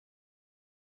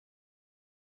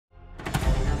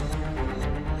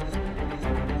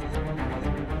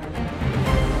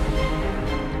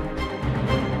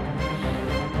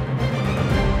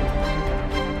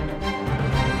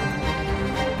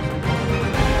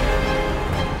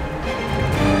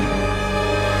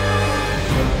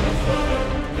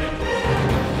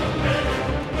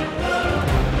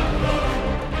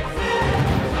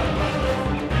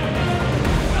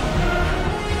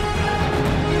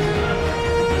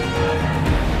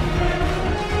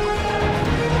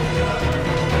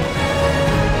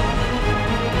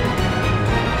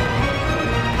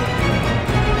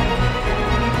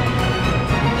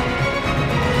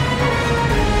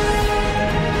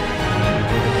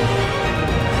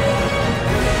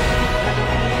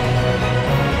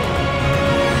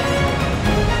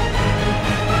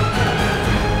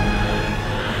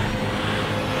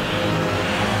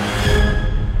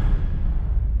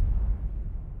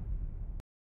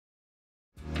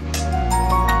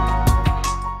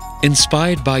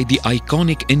Inspired by the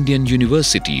iconic Indian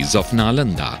universities of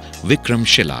Nalanda,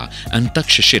 Vikramshila and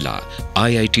Takshashila,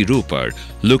 IIT Ropar,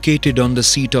 located on the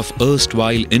seat of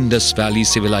erstwhile Indus Valley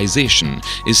civilization,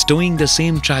 is towing the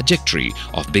same trajectory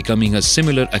of becoming a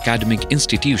similar academic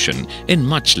institution in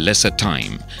much lesser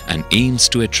time and aims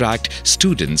to attract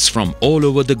students from all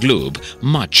over the globe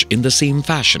much in the same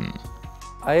fashion.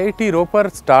 IIT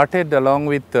Ropar started along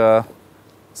with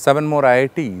 7 more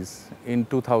IITs in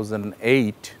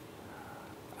 2008.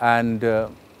 And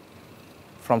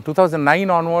from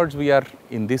 2009 onwards, we are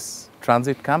in this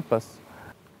transit campus.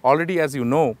 Already, as you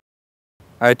know,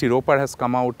 IIT Ropar has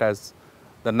come out as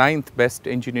the 9th best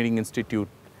engineering institute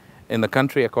in the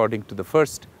country according to the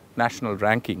first national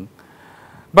ranking.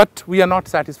 But we are not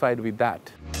satisfied with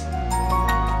that.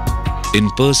 In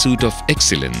pursuit of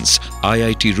excellence,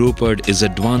 IIT Ropar is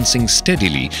advancing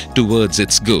steadily towards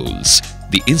its goals.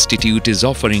 The institute is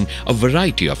offering a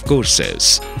variety of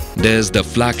courses. There's the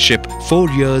flagship 4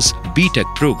 years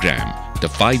BTech program, the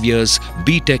 5 years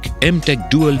BTech MTech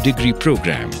dual degree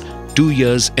program, 2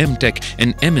 years MTech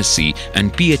and MSc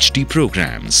and PhD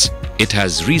programs. It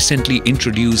has recently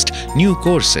introduced new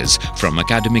courses from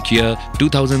academic year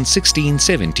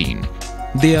 2016-17.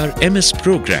 They are MS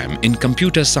program in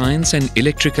Computer Science and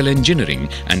Electrical Engineering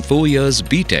and 4 years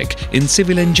BTech in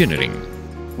Civil Engineering.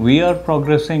 We are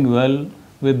progressing well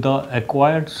with the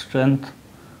acquired strength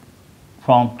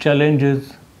from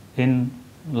challenges in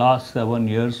last 7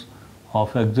 years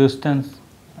of existence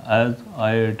as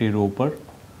IIT Ropar,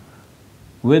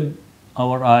 with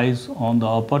our eyes on the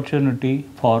opportunity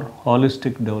for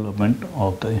holistic development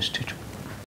of the institute.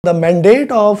 The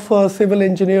mandate of Civil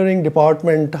Engineering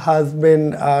Department has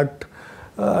been at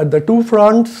the 2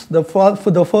 fronts. The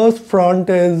first front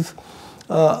is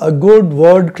a good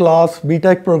world-class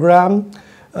BTech program,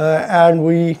 and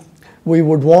we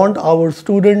would want our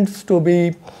students to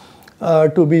be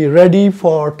ready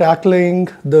for tackling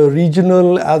the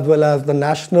regional as well as the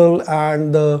national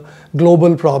and the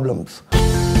global problems.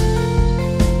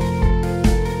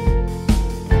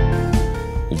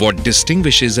 What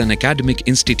distinguishes an academic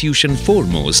institution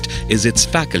foremost is its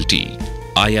faculty.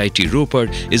 IIT Ropar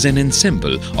is an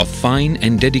ensemble of fine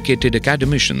and dedicated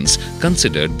academicians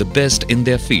considered the best in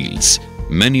their fields.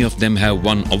 Many of them have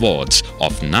won awards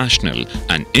of national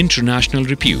and international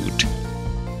repute.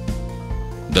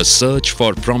 The search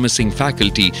for promising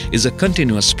faculty is a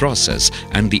continuous process,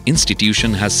 and the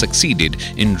institution has succeeded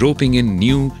in roping in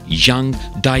new, young,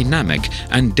 dynamic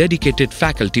and dedicated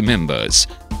faculty members.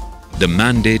 The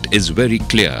mandate is very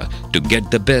clear: to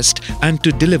get the best and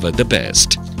to deliver the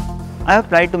best. I have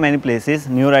applied to many places,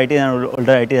 newer IT and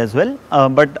older IT as well.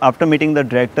 But after meeting the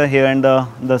director here and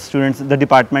the students, the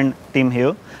department team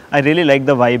here, I really like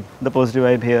the vibe, the positive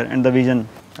vibe here and the vision.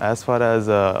 As far as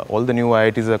all the new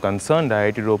IITs are concerned,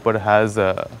 IIT Ropar has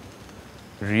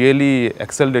really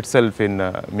excelled itself in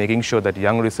making sure that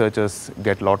young researchers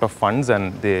get a lot of funds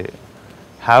and they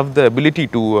have the ability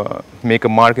to make a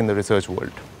mark in the research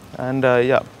world. And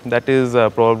yeah, that is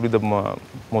probably the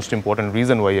most important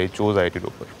reason why I chose IIT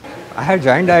Ropar. I had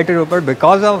joined IIT Ropar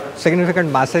because of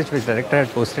significant message which director had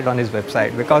posted on his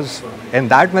website, because in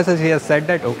that message he has said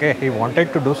that okay, he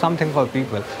wanted to do something for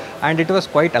people, and it was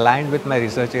quite aligned with my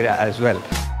research area as well.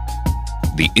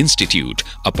 The institute,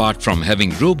 apart from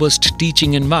having robust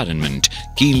teaching environment,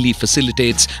 keenly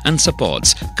facilitates and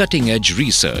supports cutting-edge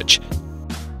research.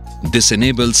 This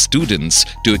enables students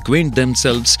to acquaint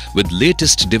themselves with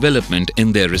latest development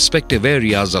in their respective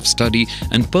areas of study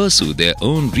and pursue their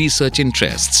own research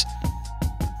interests.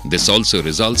 This also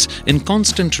results in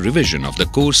constant revision of the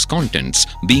course contents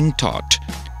being taught.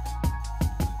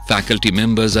 Faculty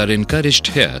members are encouraged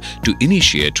here to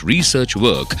initiate research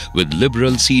work with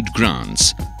liberal seed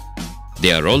grants.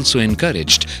 They are also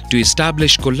encouraged to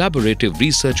establish collaborative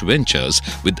research ventures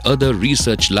with other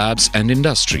research labs and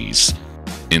industries.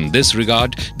 In this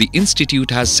regard, the institute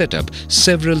has set up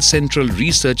several central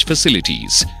research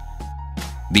facilities.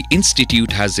 The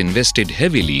institute has invested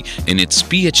heavily in its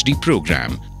PhD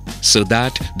program so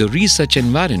that the research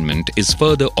environment is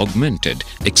further augmented,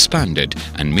 expanded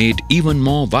and made even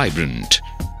more vibrant.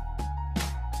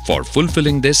 For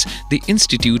fulfilling this, the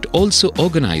institute also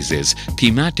organizes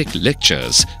thematic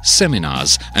lectures,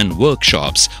 seminars and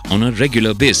workshops on a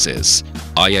regular basis.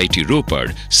 IIT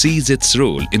Ropar sees its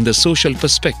role in the social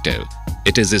perspective.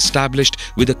 It is established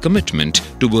with a commitment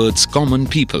towards common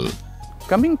people.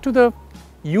 Coming to the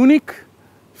unique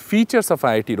features of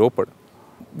IIT Ropar,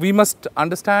 we must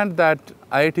understand that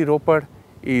IIT Ropar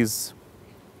is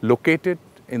located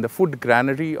in the food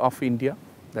granary of India,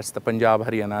 that's the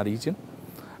Punjab-Haryana region.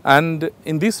 And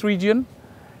in this region,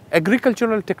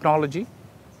 agricultural technology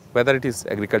whether it is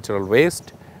agricultural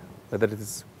waste, whether it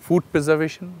is food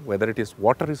preservation, whether it is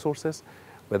water resources,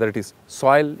 whether it is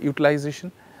soil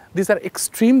utilization. These are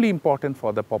extremely important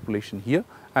for the population here,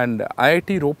 and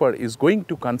IIT Ropar is going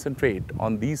to concentrate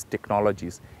on these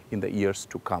technologies in the years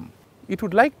to come. It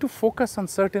would like to focus on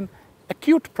certain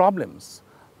acute problems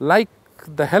like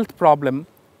the health problem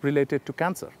related to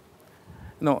cancer.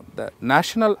 The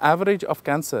national average of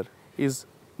cancer is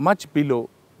much below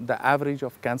the average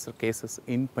of cancer cases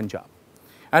in Punjab.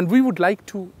 And we would like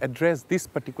to address this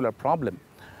particular problem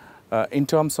in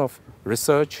terms of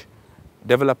research,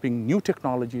 developing new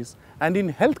technologies, and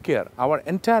in healthcare, our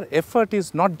entire effort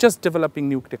is not just developing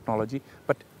new technology,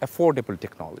 but affordable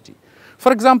technology.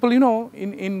 For example,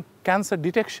 in cancer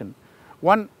detection,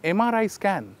 one MRI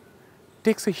scan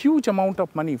takes a huge amount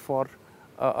of money for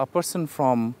a person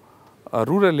from a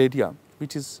rural area,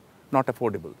 which is not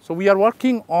affordable. So we are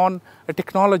working on a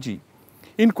technology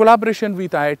in collaboration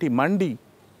with IIT Mandi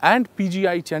and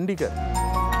PGI Chandigarh.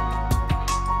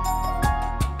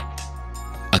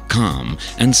 A calm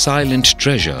and silent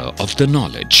treasure of the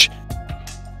knowledge.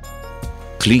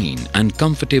 Clean and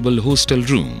comfortable hostel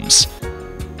rooms.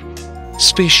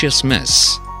 Spacious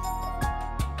mess.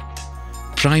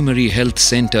 Primary health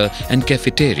center and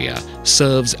cafeteria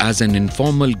serves as an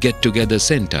informal get-together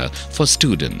center for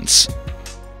students.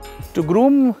 To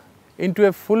groom into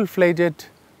a full-fledged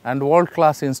and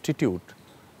world-class institute,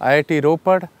 IIT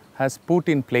Ropar has put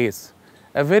in place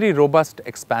a very robust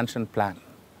expansion plan.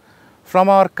 From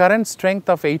our current strength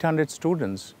of 800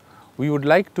 students, we would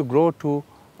like to grow to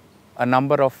a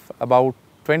number of about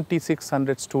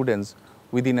 2,600 students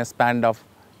within a span of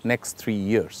next 3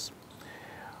 years.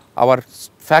 Our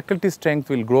faculty strength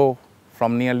will grow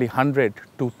from nearly 100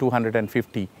 to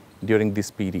 250 during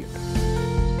this period.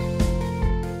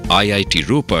 IIT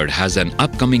Ropar has an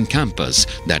upcoming campus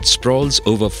that sprawls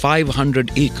over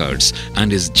 500 acres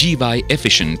and is GY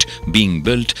efficient, being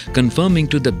built conforming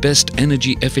to the best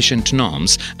energy efficient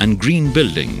norms and green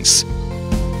buildings.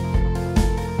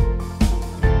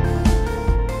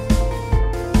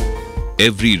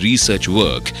 Every research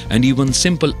work and even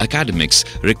simple academics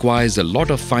requires a lot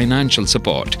of financial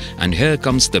support, and here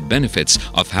comes the benefits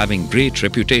of having great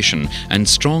reputation and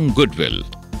strong goodwill.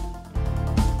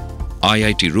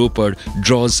 IIT Ropar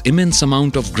draws immense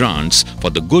amount of grants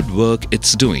for the good work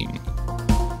it's doing.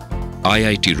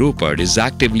 IIT Ropar is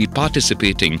actively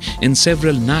participating in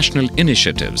several national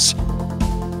initiatives.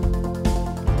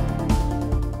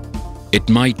 It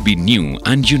might be new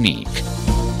and unique.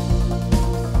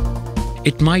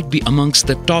 It might be amongst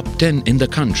the top 10 in the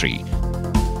country,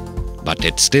 but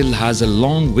it still has a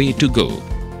long way to go.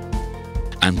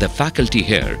 And the faculty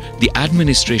here, the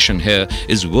administration here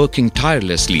is working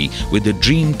tirelessly with the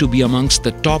dream to be amongst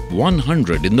the top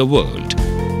 100 in the world.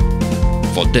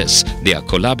 For this, they are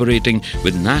collaborating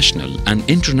with national and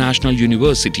international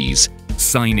universities,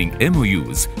 signing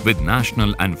MOUs with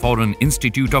national and foreign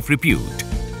institute of repute,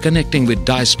 connecting with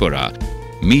diaspora,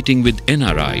 meeting with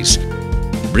NRIs,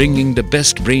 bringing the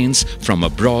best brains from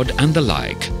abroad and the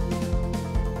like.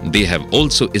 They have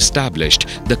also established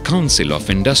the Council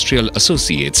of Industrial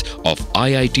Associates of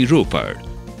IIT Ropar.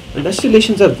 Industrial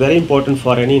relations are very important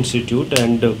for any institute,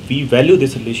 and we value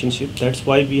this relationship. That's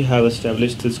why we have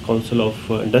established this Council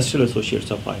of Industrial Associates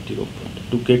of IIT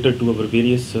Ropar to cater to our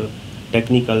various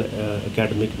technical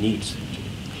academic needs.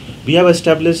 We have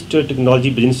established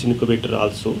Technology Business Incubator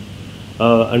also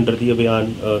under the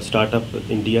Abhiyan Startup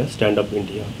India, Stand Up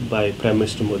India by Prime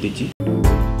Minister Modi ji.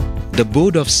 The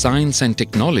Board of Science and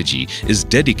Technology is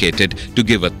dedicated to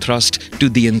give a thrust to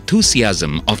the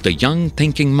enthusiasm of the young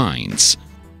thinking minds.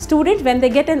 Students, when they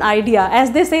get an idea,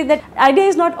 as they say, that idea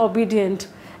is not obedient.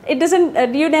 It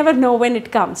doesn't, you never know when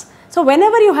it comes. So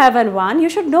whenever you have one, you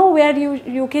should know where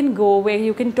you can go, where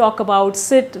you can talk about,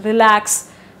 sit, relax.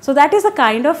 So that is the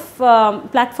kind of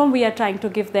platform we are trying to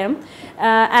give them.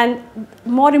 And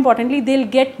more importantly, they'll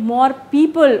get more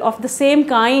people of the same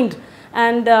kind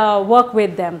and work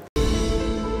with them.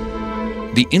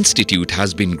 The institute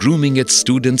has been grooming its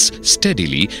students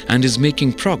steadily and is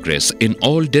making progress in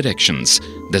all directions.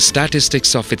 The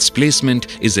statistics of its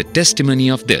placement is a testimony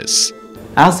of this.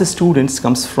 As the students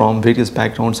comes from various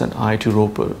backgrounds at IIT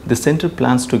Ropar, the center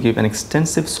plans to give an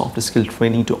extensive soft skill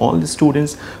training to all the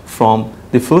students from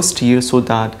the first year so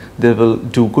that they will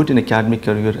do good in academic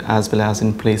career as well as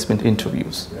in placement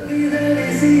interviews.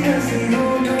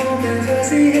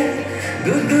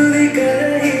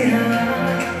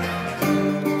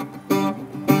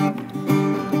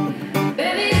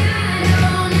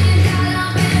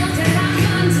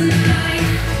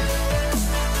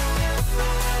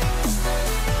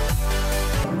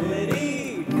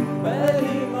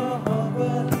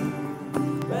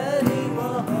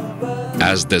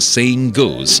 as the saying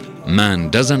goes, man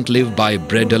doesn't live by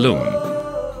bread alone.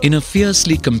 In a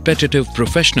fiercely competitive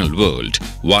professional world,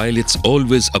 while it's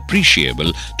always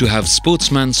appreciable to have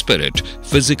sportsman spirit,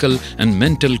 physical and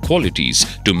mental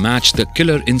qualities to match the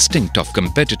killer instinct of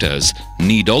competitors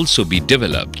need also be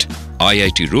developed.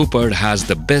 IIT Ropar has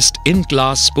the best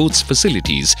in-class sports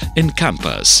facilities in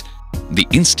campus. The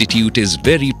institute is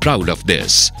very proud of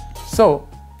this. So,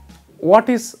 what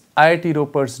is IIT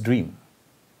Ropar's dream?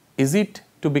 Is it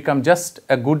to become just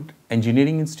a good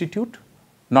engineering institute?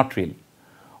 Not really.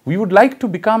 We would like to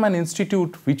become an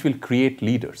institute which will create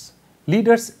leaders.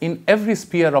 Leaders in every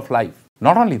sphere of life.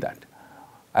 Not only that,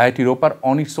 IIT Ropar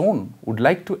on its own would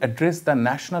like to address the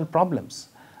national problems.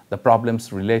 The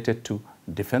problems related to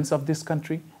defense of this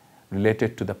country,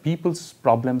 related to the people's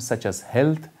problems such as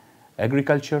health,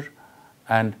 agriculture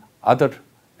and other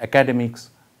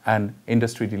academics and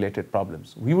industry related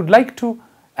problems. We would like to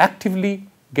actively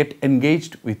get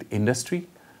engaged with industry.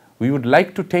 We would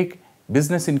like to take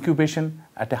business incubation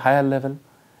at a higher level,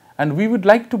 and we would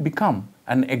like to become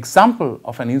an example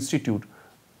of an institute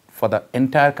for the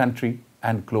entire country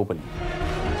and globally.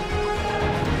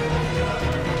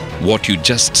 What you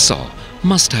just saw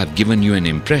must have given you an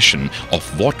impression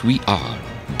of what we are,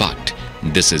 but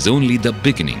this is only the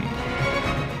beginning.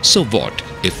 So what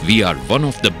if we are one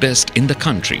of the best in the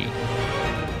country?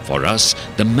 For us,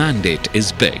 the mandate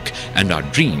is big and our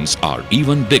dreams are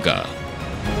even bigger.